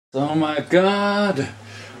Oh my god!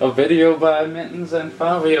 A video by Mittens and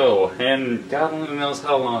Fabio, and God only knows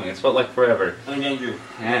how long. It's felt like forever. I'm Andrew.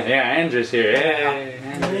 Yeah, Andrew's here. Hey,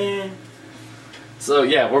 Andrew. So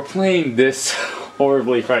yeah, we're playing this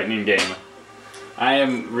horribly frightening game. I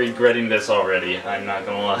am regretting this already, I'm not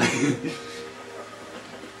gonna lie.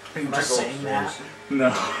 Are you just saying that? No,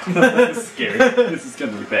 this is scary. This is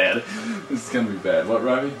gonna be bad. This is gonna be bad. What,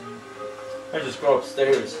 Robbie? I just go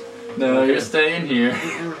upstairs. No, you're staying here.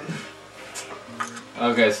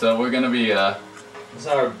 Okay, so we're gonna be, It's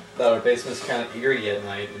our basement's kind of eerie at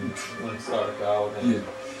night and when it's dark out. And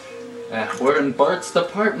we're in Bart's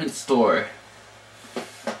department store.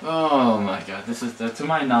 Oh my god, this is, to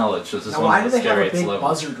my knowledge, this is now, one of the scariest levels. Why do they have a big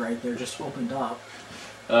buzzard right there just opened up?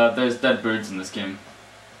 There's dead birds in this game.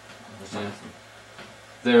 Yeah.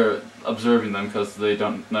 They're observing them because they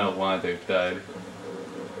don't know why they've died.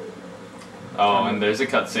 Oh, and there's a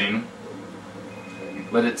cutscene.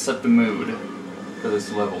 Let it set the mood for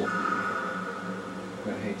this level. I'm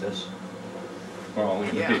gonna hate this. We're all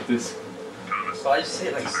gonna hate this. So I just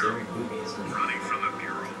say like scary movies. Running from the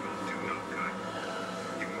bureau will do no good.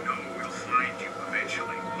 You know we'll find you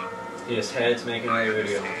eventually. He just had to make another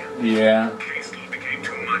video. Yeah. Caseload became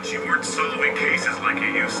too much. You weren't soloing cases like you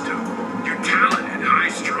used to. You're talented,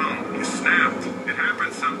 high-strung. You snapped. It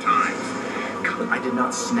happens sometimes. I did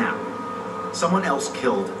not snap. Someone else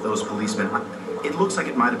killed those policemen. It looks like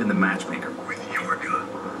it might have been the matchmaker. With your gun?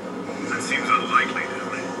 That seems unlikely to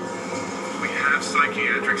me. We have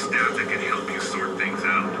psychiatric staff that can help you sort things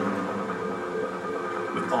out.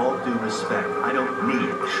 With all due respect, I don't need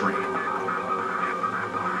a shrink.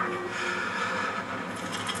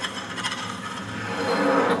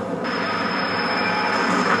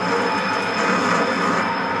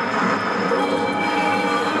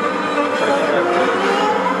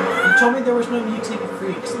 You told me there was no mutant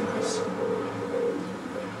freaks in this.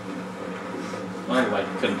 My life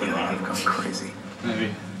couldn't have been wrong. I've gone crazy.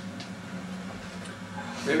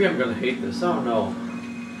 Maybe I'm gonna hate this. I don't know.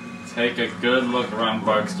 Take a good look around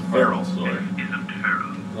Bart's department store. Isn't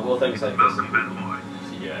Farrell. The whole thing's like this. Malcolm Ben Lloyd.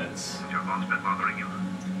 Yeah, it's... Has your boss been bothering you?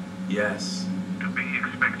 Yes. To be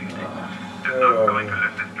expecting it. They're not going to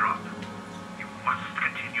let this drop. You must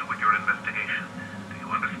continue with your investigation. Do you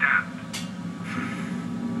understand?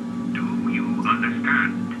 Do you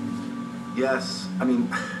understand? Yes. I mean,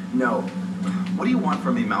 no. What do you want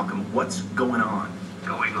from me, Malcolm? What's going on?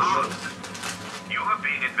 Going on? You are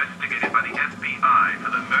being investigated by the FBI for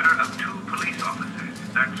the murder of 2 police officers.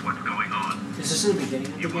 That's what's going on. Is this the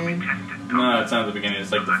beginning of You the will be game? tested. No, it's not the beginning,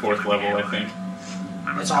 it's like the 4th level, I think.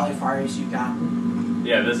 That's all the fires you got.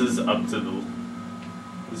 Yeah, this is up to the...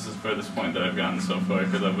 This is the furthest point that I've gotten so far,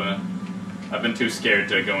 because I've been too scared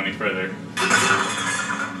to go any further.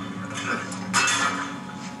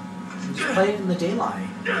 Just play it in the daylight.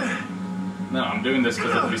 No, I'm doing this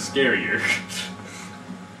because it'll be scarier.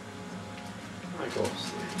 I go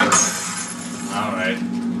upstairs. Alright.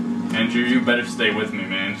 Andrew, you better stay with me,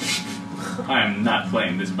 man. I am not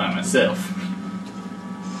playing this by myself.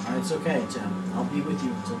 Alright, it's okay, Tim. I'll be with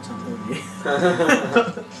you until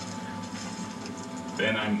 10:30.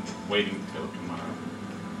 Then I'm waiting till tomorrow.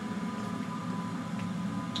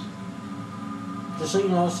 Just so you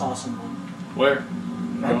know, I saw someone. Where?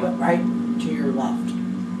 Right to your left.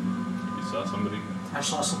 You saw somebody? I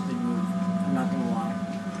saw something move. I'm not gonna lie.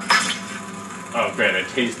 Oh, great, I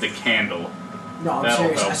tased the candle. No, I'm That'll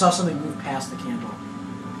serious. help. I saw something move past the candle.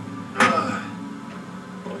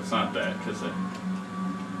 Well, it's not that, because it's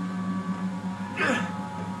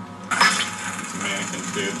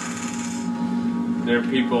mannequins, dude. There are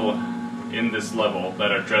people in this level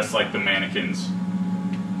that are dressed like the mannequins.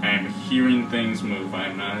 I am hearing things move, I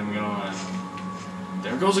am not even gonna lie.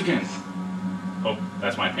 There it goes again. Oh,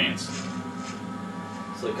 that's my pants.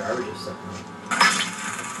 It's like garbage or something.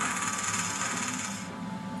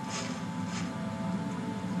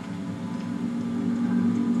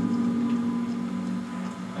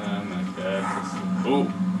 Oh my god. Oh,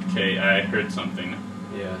 okay, I heard something.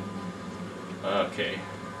 Yeah. Okay.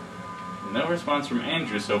 No response from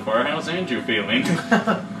Andrew so far. How's Andrew feeling?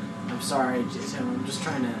 I'm sorry, Tim. I'm just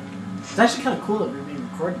trying to... It's actually kind of cool that we're being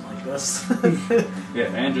recorded like this. Yeah,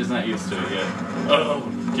 Andrew's not used to it yet. Oh,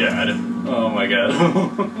 God. Oh, my God.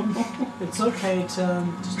 It's okay,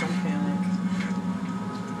 Tim. Just don't panic.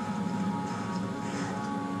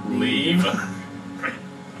 Leave.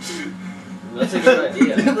 That's a good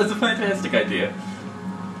idea. That's a fantastic idea.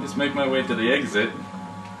 Just make my way to the exit.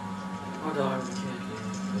 Oh, no, I can't.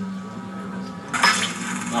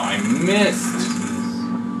 Oh, I missed.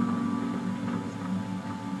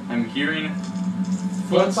 I'm hearing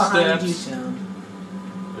Look behind you, footsteps. Tim.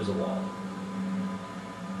 There's a wall.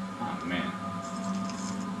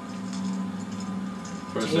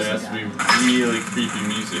 Of course, there has to be really creepy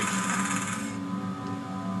music.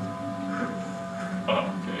 Oh,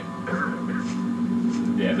 okay.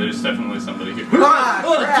 Yeah, there's definitely somebody here. Holy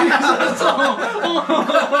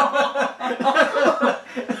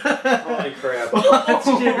crap. That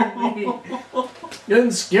scared me. You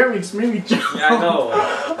didn't scare me, just made me jump. Yeah, I know.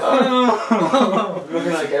 I'm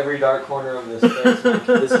looking like every dark corner of this place. Like,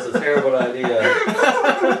 this is a terrible idea.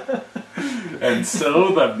 And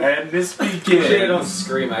so the madness begins. Usually I don't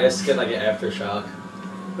scream, I just get like an aftershock.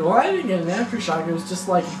 Well, I didn't get an aftershock, it was just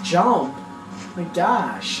like jump. My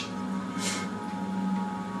gosh.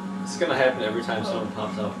 It's gonna happen every time someone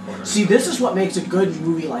pops out of the corner. See, this is what makes a good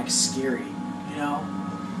movie like scary, you know?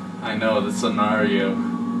 I know the scenario.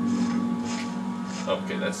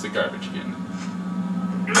 Okay, that's the garbage again.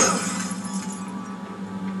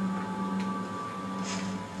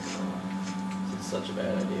 This is such a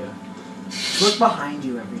bad idea. Look behind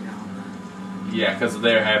you every now and then. Yeah, because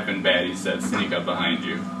there have been baddies that sneak up behind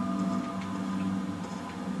you.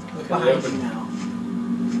 Look Can behind they you open, now.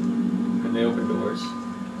 can they open doors?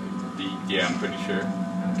 Yeah, I'm pretty sure.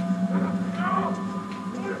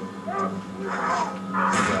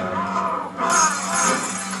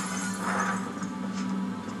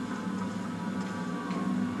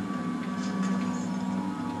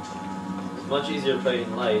 It's much easier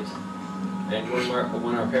playing light, and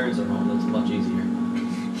when our parents are home, it's much easier.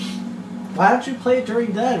 Why don't you play it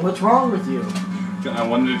during then? What's wrong with you? I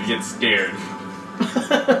wanted to get scared.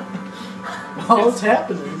 Well, what's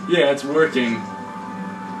happening? Yeah, it's working.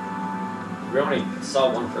 We only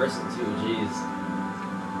saw one person too, jeez.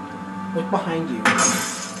 Look behind you.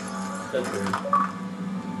 That's weird.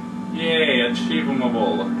 Yay,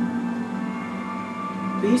 achievable.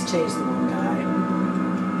 Please chase the one guy.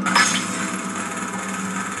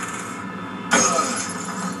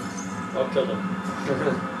 Oh, killed him.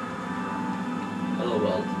 Hello,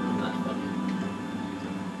 well, I'm not funny.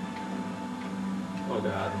 Oh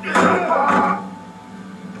god.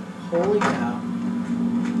 Holy cow.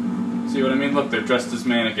 See what I mean? Look, they're dressed as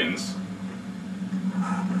mannequins.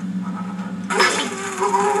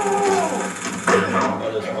 Oh,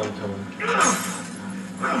 there's one coming.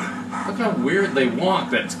 Look how weird they walk.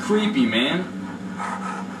 That's creepy, man.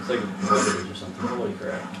 It's like brothers or something. Holy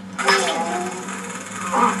crap.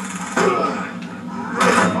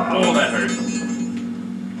 Oh, that hurt.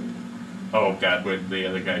 Oh god, where'd the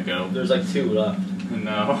other guy go? There's like two left.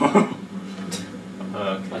 No.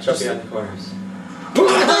 Watch out behind the corners.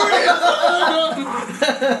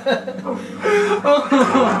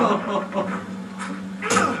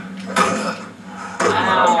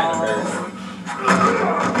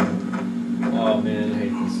 Oh man, I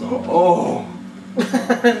hate this song. Oh!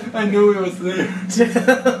 I knew he was there.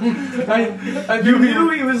 You knew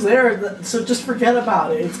he was there, so just forget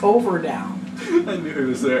about it. It's over now. I knew he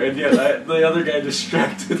was there, and yet the other guy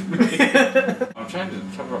distracted me. I'm trying to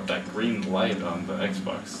cover up that green light on the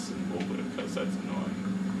Xbox and hold it because that's annoying.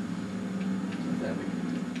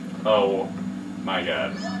 Oh my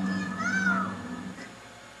god.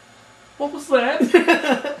 What was that?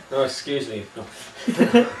 No, excuse me. No.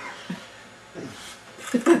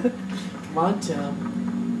 Come on, Tim.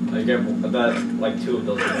 I get about like two of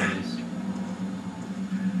those enemies.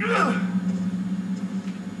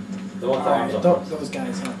 The one Alright, arms up. those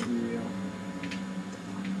guys have to be real.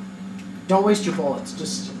 Don't waste your bullets,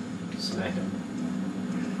 just... Smack him.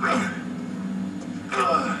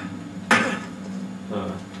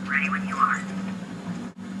 Ready when you are.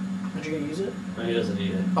 Aren't you gonna use it? No, he doesn't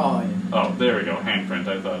need it. Oh, yeah. Oh, there we go. Handprint.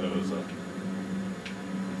 I thought it was a...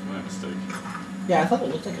 my mistake. Yeah, I thought it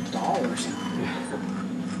looked like a doll or something.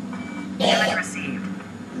 Image received.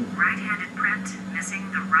 Right-handed print,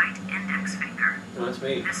 missing the right index finger. No, that's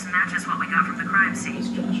me. This matches what we got from the crime scene. It's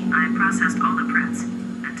Josh. I processed all the prints.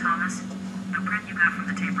 And Thomas, the print you got from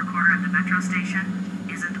the tape recorder at the metro station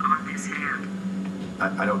isn't on this hand.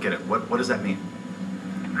 I don't get it. What does that mean?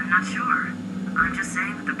 I'm not sure. I'm just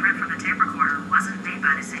saying that the print from the tape recorder wasn't made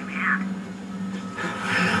by the same hand.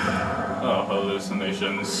 Oh,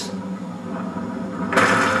 hallucinations.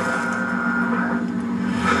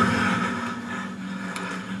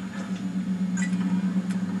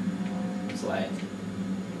 It's light.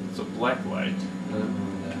 It's a black light.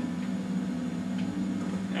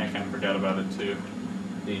 I kind of forgot about it too.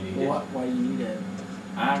 Do you need What? Why do you need it?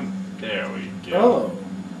 There we go. Oh. it?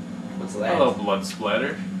 What's that? Hello, blood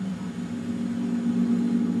splatter.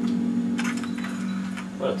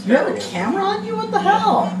 What a You have a terrible- camera on you? What the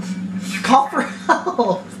hell? Call for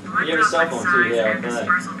help! Blood You have a cell phone, droplet too, size yeah, and but-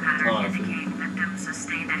 dispersal pattern Oh, I see. indicate victim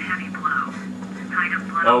sustained a heavy blow. Height of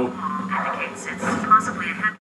blood Oh. on wall indicates it's possibly a